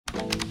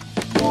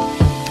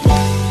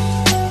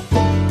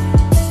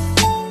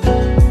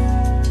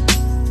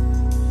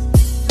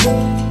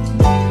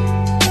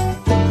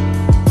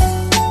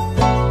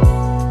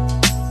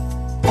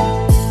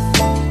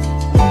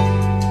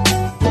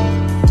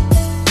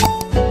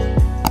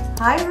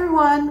Hi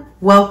everyone,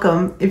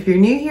 welcome. If you're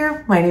new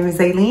here, my name is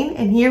Aileen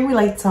and here we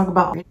like to talk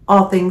about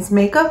all things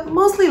makeup,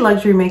 mostly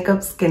luxury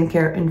makeup,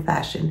 skincare, and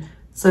fashion.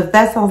 So if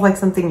that sounds like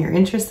something you're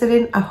interested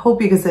in, I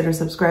hope you consider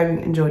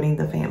subscribing and joining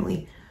the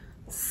family.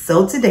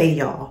 So today,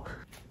 y'all,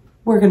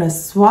 we're gonna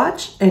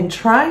swatch and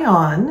try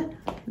on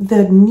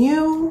the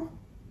new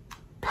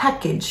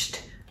packaged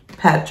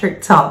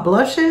Patrick Top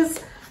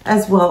blushes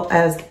as well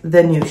as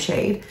the new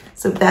shade.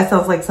 So if that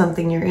sounds like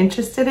something you're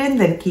interested in,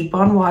 then keep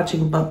on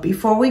watching. But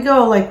before we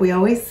go, like we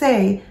always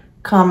say,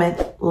 comment,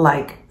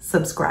 like,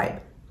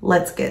 subscribe.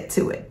 Let's get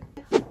to it.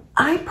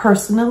 I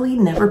personally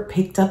never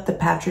picked up the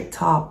Patrick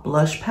Top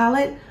blush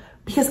palette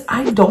because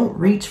I don't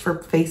reach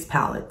for face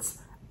palettes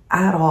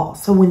at all.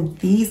 So when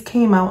these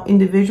came out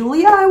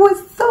individually, I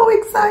was so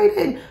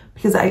excited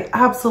because I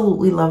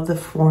absolutely love the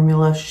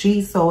formula.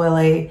 She's So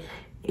LA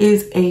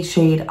is a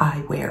shade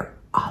I wear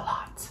a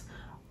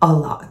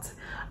lot.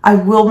 I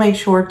will make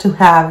sure to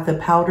have the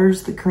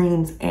powders, the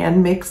creams,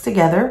 and mixed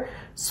together,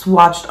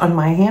 swatched on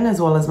my hand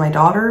as well as my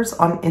daughter's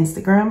on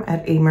Instagram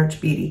at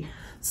amerchbeauty.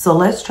 So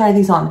let's try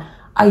these on.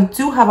 I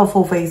do have a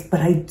full face,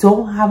 but I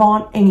don't have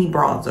on any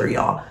bronzer,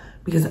 y'all,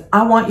 because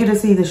I want you to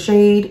see the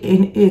shade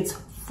in its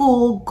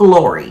full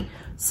glory.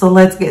 So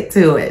let's get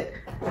to it.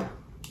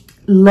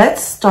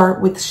 Let's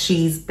start with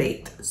She's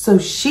Baked. So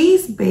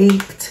She's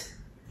Baked,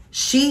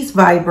 She's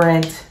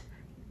Vibrant,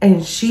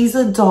 and She's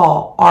a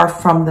Doll are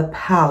from the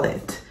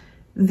palette.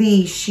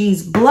 The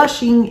She's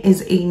Blushing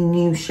is a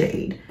new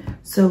shade.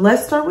 So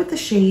let's start with the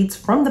shades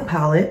from the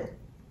palette.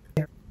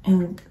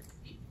 And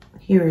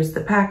here is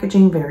the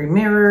packaging, very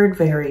mirrored,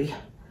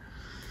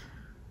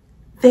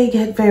 they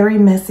get very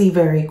messy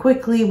very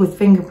quickly with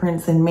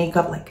fingerprints and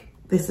makeup. Like,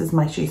 this is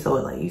my She's So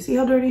LA. You see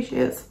how dirty she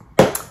is?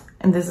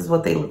 And this is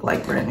what they look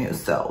like brand new.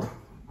 So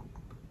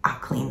I'll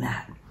clean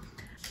that.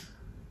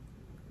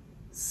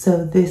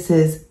 So this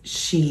is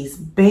She's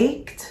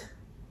Baked.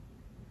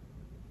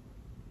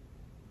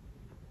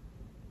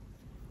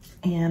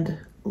 And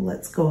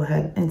let's go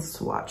ahead and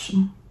swatch.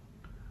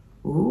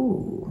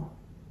 Ooh,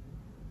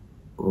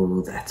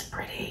 that's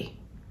pretty.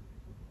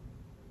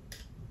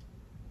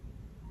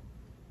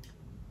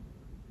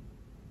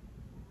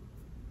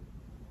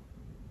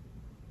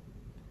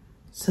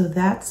 So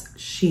that's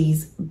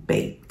She's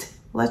Baked.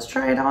 Let's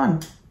try it on.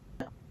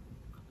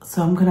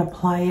 So I'm gonna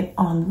apply it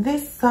on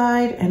this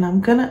side and I'm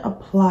gonna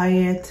apply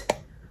it,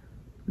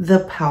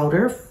 the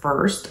powder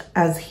first,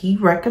 as he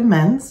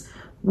recommends,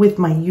 with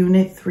my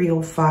Unit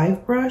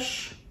 305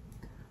 brush.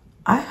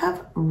 I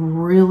have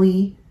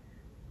really,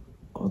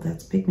 oh,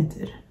 that's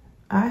pigmented.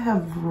 I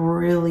have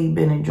really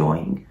been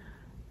enjoying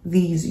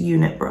these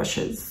unit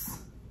brushes.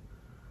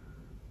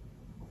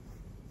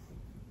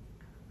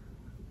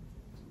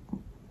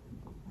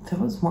 That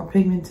was more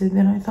pigmented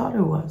than I thought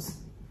it was.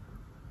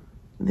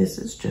 This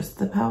is just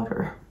the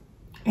powder.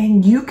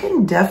 And you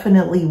can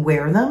definitely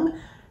wear them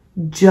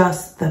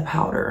just the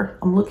powder.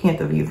 I'm looking at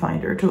the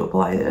viewfinder to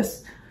apply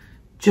this.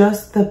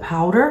 Just the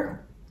powder,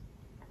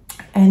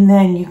 and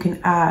then you can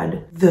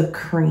add the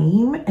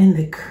cream, and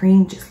the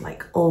cream just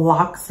like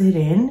locks it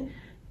in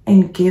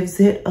and gives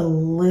it a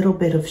little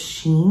bit of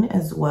sheen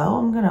as well.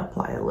 I'm gonna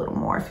apply a little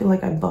more. I feel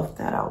like I buffed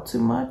that out too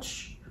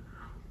much.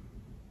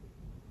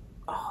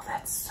 Oh,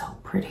 that's so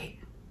pretty.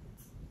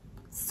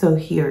 So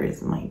here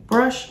is my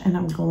brush, and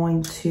I'm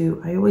going to,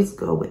 I always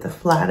go with the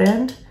flat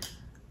end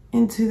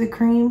into the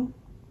cream.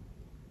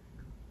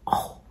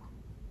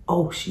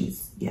 Oh,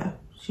 she's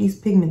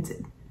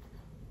pigmented.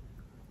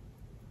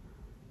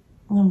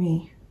 Let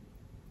me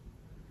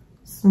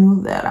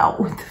smooth that out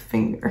with the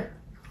finger.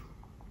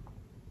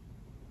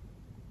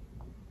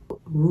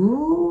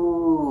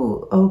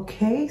 Ooh,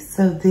 okay,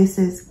 so this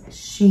is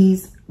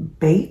She's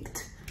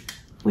Baked,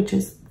 which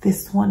is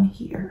this one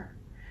here.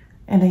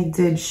 And I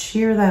did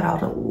shear that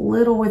out a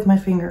little with my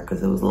finger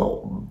because it was a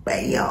little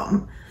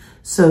bam.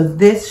 So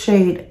this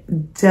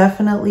shade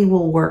definitely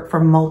will work for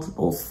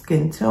multiple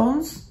skin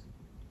tones.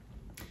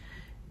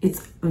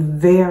 It's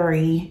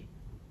very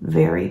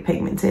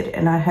pigmented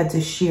and I had to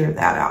shear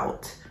that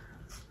out.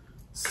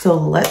 So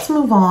let's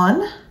move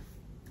on.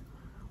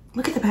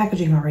 Look at the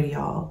packaging already,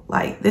 y'all.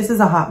 Like, this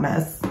is a hot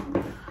mess.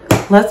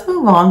 Let's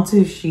move on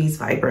to She's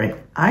Vibrant.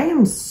 I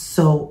am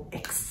so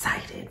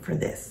excited for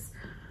this.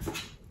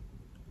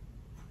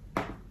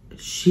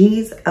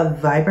 She's a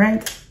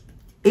Vibrant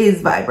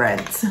is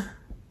vibrant.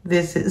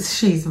 This is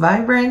She's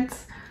Vibrant.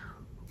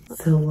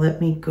 So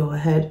let me go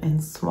ahead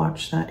and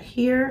swatch that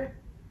here.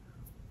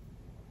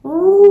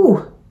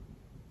 Ooh.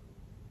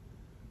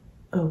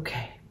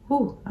 Okay.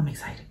 Ooh, I'm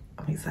excited.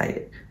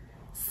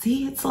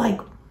 See, it's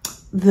like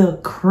the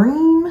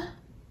cream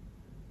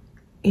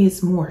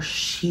is more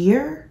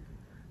sheer,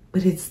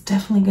 but it's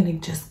definitely gonna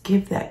just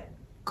give that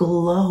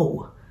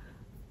glow.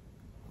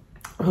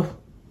 Oh,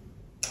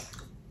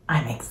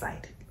 I'm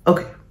excited.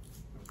 Okay,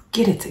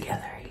 get it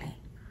together, Aileen.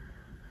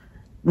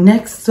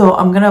 Next, so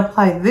I'm gonna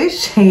apply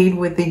this shade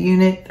with the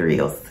Unit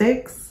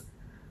 306.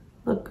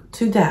 Look,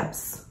 2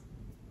 dabs.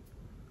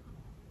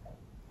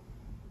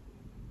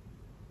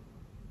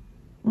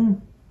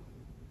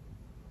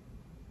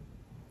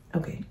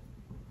 Okay.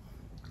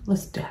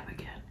 Let's dab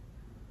again.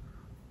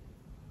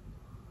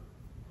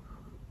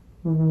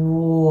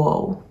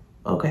 Whoa.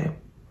 Okay.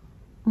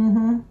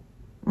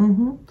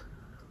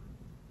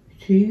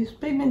 She's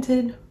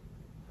pigmented.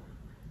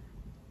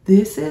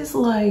 This is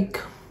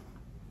like,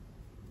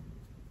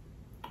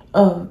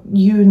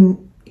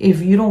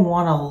 if you don't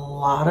want a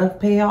lot of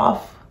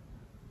payoff,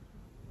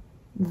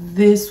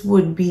 this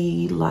would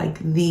be like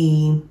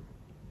you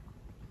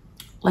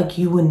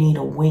would need a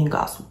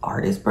Wingoss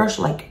artist brush,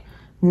 like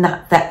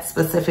not that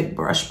specific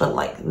brush, but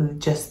like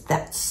just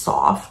that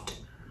soft.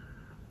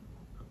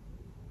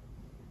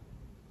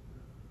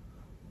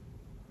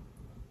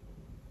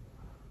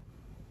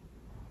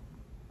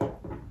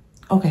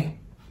 Okay,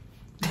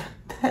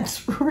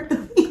 that's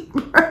really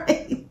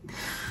bright.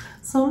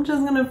 So I'm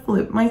just gonna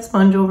flip my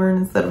sponge over, and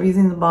instead of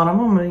using the bottom,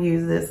 I'm gonna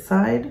use this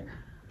side.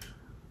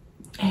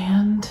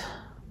 And,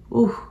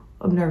 ooh,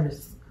 I'm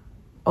nervous.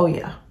 Oh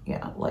yeah,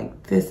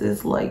 like this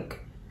is like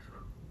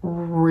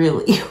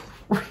really,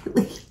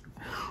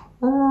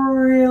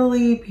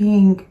 really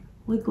pink.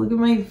 Like, look at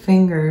my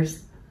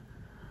fingers.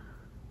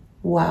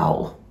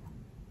 Wow.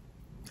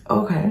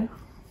 Okay.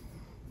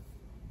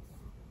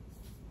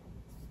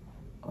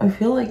 I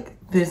feel like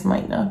this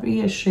might not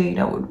be a shade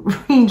I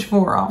would reach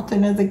for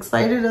often, as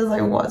excited as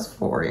I was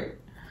for it.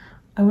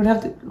 I would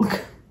have to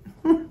look.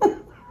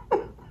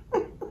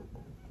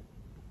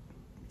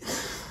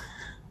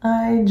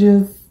 I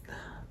just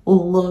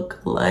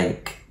look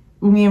like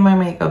me and my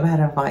makeup had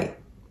a fight.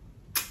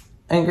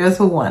 And guess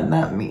who won?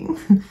 Not me.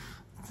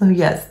 So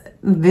yes,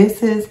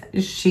 this is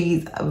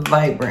She's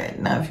Vibrant.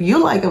 Now, if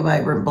you like a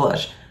vibrant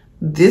blush,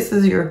 this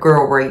is your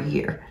girl right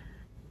here.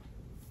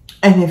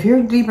 And if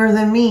you're deeper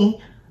than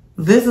me,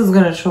 this is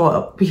gonna show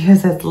up,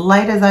 because as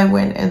light as I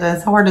went and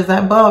as hard as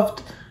I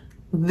buffed,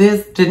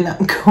 this did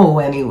not go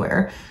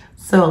anywhere.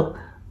 So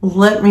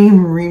let me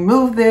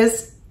remove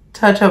this,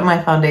 touch up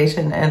my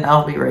foundation, and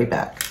I'll be right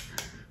back.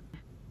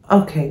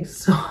 Okay,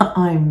 so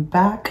I'm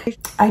back.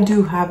 I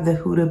do have the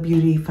Huda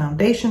Beauty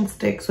foundation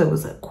stick, so it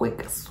was a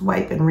quick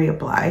swipe and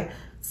reapply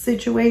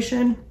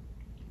situation.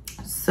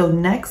 So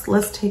next,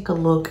 let's take a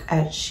look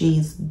at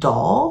She's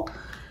Doll.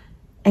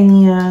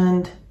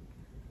 And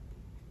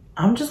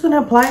I'm just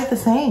gonna apply it the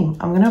same.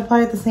 I'm not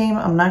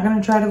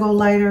gonna try to go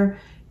lighter,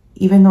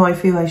 even though I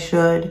feel I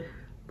should,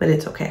 but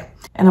it's okay.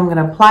 And I'm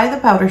gonna apply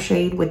the powder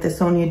shade with the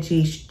Sonia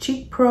G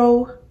Cheek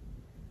Pro.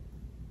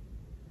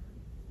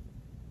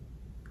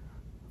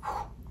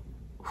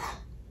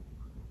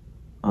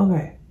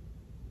 Okay.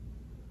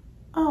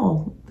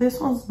 Oh,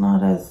 this one's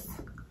not as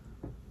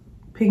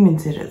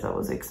pigmented as I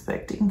was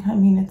expecting. I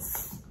mean,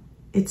 it's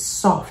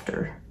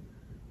softer.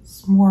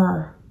 It's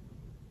more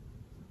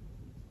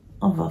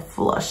of a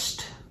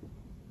flushed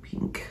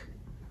pink,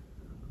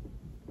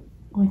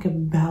 like a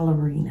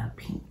ballerina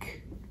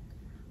pink.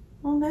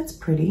 Oh, that's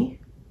pretty.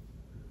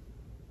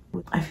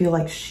 I feel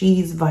like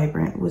She's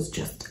Vibrant was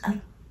just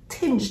a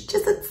tinge,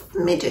 just a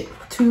smidget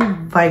too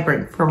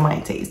vibrant for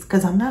my taste,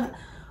 because I'm not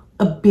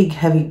a big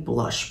heavy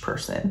blush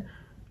person.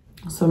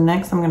 So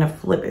next I'm gonna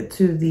flip it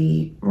to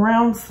the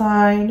round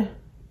side,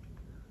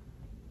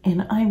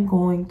 and I'm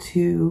going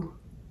to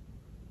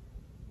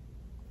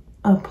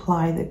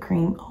apply the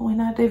cream. Oh,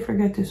 and I did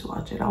forget to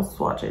swatch it. I'll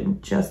swatch it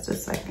in just a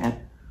second.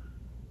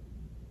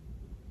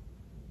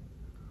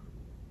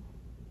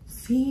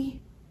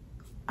 See,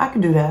 I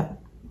can do that.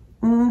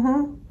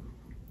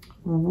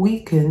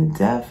 We can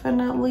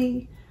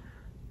definitely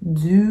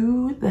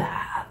do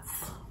that.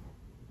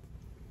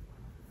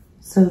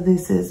 So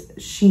this is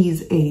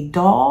She's a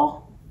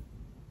Doll.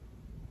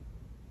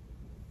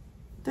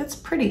 That's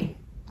pretty.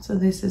 So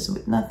this is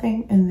with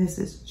nothing, and this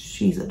is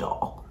She's a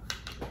Doll.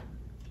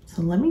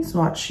 So let me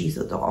swatch She's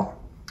a Doll.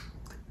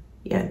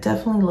 Yeah, it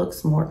definitely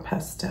looks more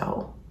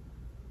pastel.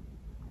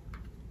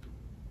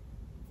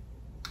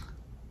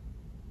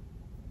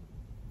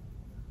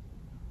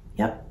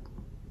 Yep.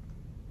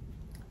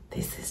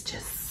 This is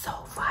just so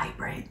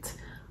vibrant.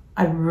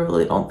 I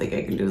really don't think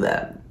I can do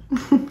that.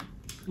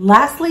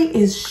 Lastly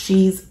is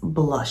She's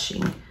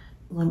Blushing.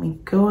 Let me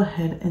go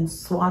ahead and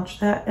swatch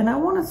that. And I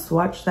want to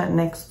swatch that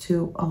next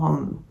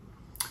to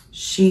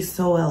She's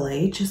So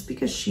LA, just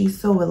because She's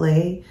So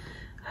LA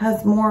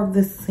has more of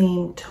the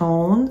same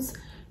tones,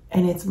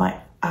 and it's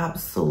my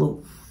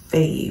absolute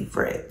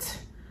favorite.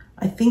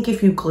 I think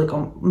if you click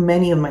on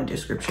many of my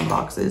description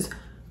boxes,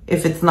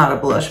 if it's not a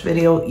blush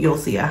video, you'll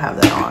see I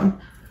have that on.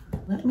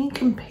 Let me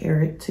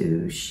compare it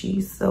to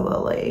She's So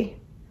LA.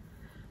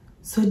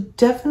 So it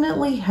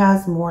definitely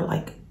has more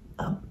like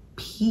a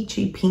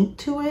peachy pink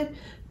to it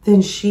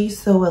than She's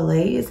So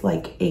LA is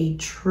like a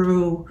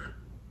true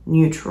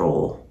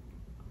neutral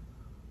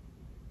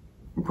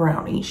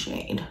brownie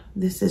shade.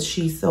 This is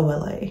She's So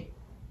LA,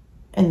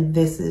 and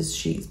this is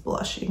She's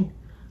Blushing.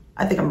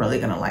 I think I'm really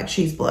gonna like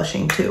She's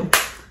Blushing too.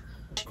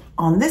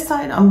 On this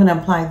side, I'm gonna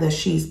apply the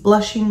She's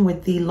Blushing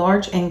with the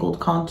Large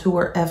Angled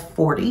Contour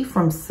F40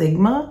 from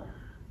Sigma,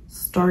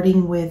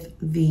 starting with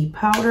the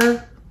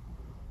powder.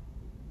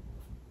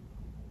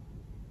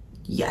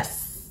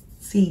 Yes,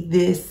 see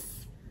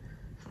this?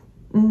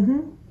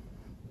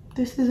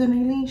 This is an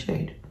Aileen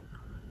shade.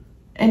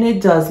 And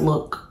it does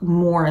look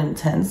more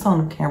intense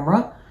on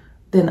camera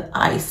than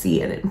I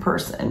see it in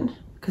person.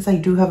 Because I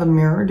do have a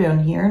mirror down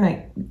here and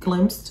I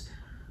glimpsed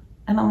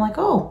and I'm like,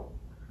 oh,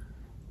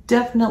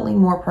 definitely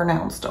more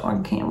pronounced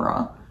on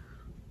camera.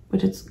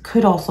 But it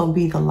could also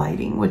be the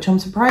lighting, which I'm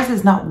surprised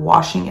is not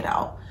washing it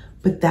out.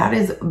 But that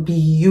is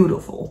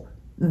beautiful.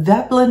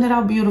 That blended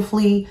out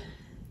beautifully.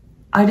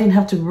 I didn't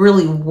have to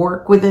really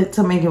work with it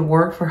to make it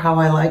work for how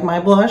I like my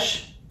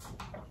blush.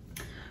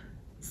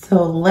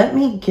 So let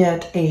me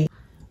get a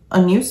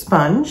new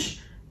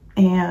sponge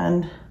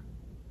and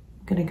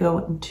I'm gonna go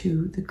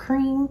into the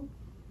cream.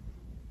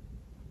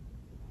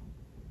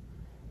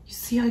 You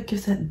see how it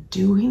gives that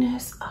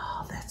dewiness?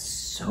 Oh, that's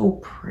so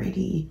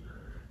pretty.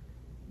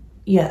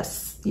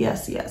 Yes,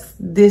 yes, yes.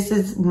 This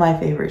is my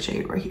favorite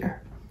shade right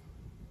here.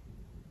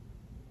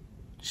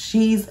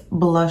 She's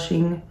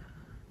Blushing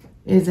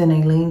is an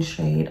Aileen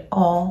shade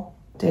all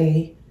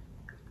day,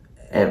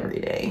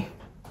 every day.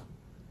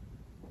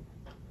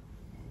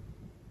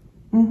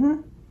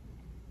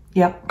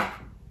 Yep.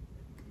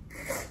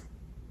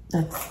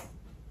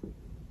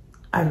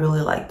 I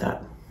really like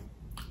that.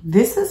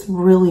 This is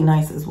really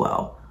nice as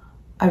well.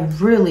 I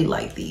really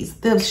like these.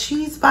 The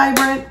She's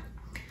Vibrant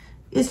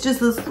is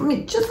just a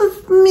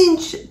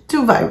smidge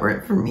too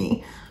vibrant for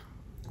me.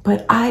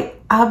 But I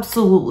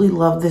absolutely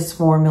love this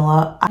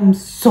formula. I'm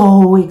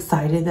so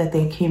excited that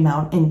they came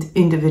out in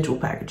individual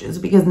packages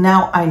because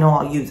now I know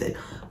I'll use it.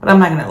 But I'm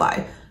not gonna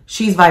lie,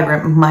 She's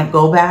Vibrant might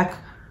go back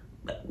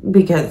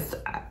because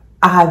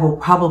I will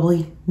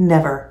probably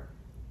never,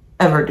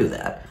 ever do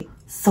that.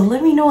 So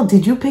let me know,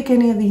 did you pick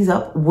any of these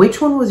up?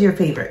 Which one was your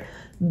favorite?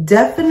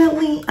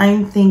 Definitely,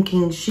 I'm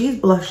thinking She's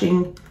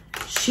Blushing,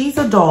 She's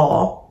a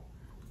Doll,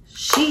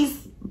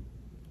 She's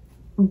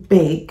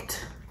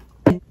Baked,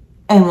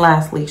 and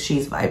lastly,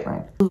 She's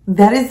Vibrant.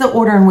 That is the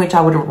order in which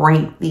I would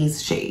rank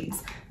these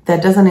shades.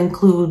 That doesn't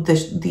include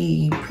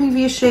the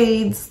previous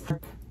shades,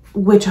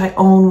 which I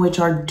own, which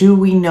are Do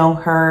We Know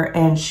Her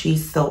and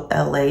She's So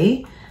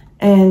LA.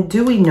 And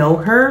Do We Know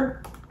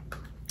Her,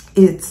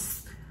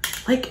 it's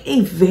like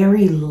a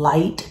very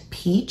light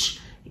peach.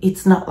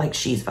 It's not like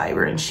She's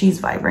Vibrant. She's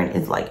Vibrant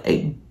is like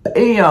a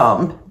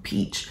bam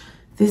peach.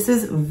 This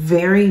is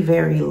very,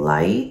 very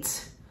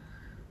light.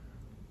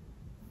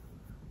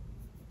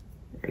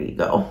 There you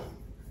go.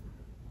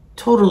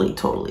 Totally,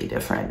 totally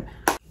different.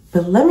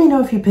 But let me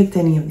know if you picked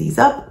any of these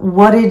up.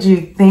 What did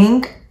you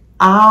think?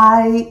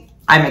 I'm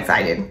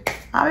excited.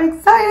 I'm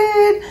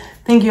excited.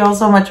 Thank you all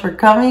so much for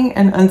coming.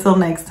 And until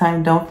next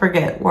time, don't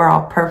forget, we're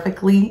all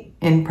perfectly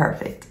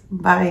imperfect.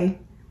 Bye.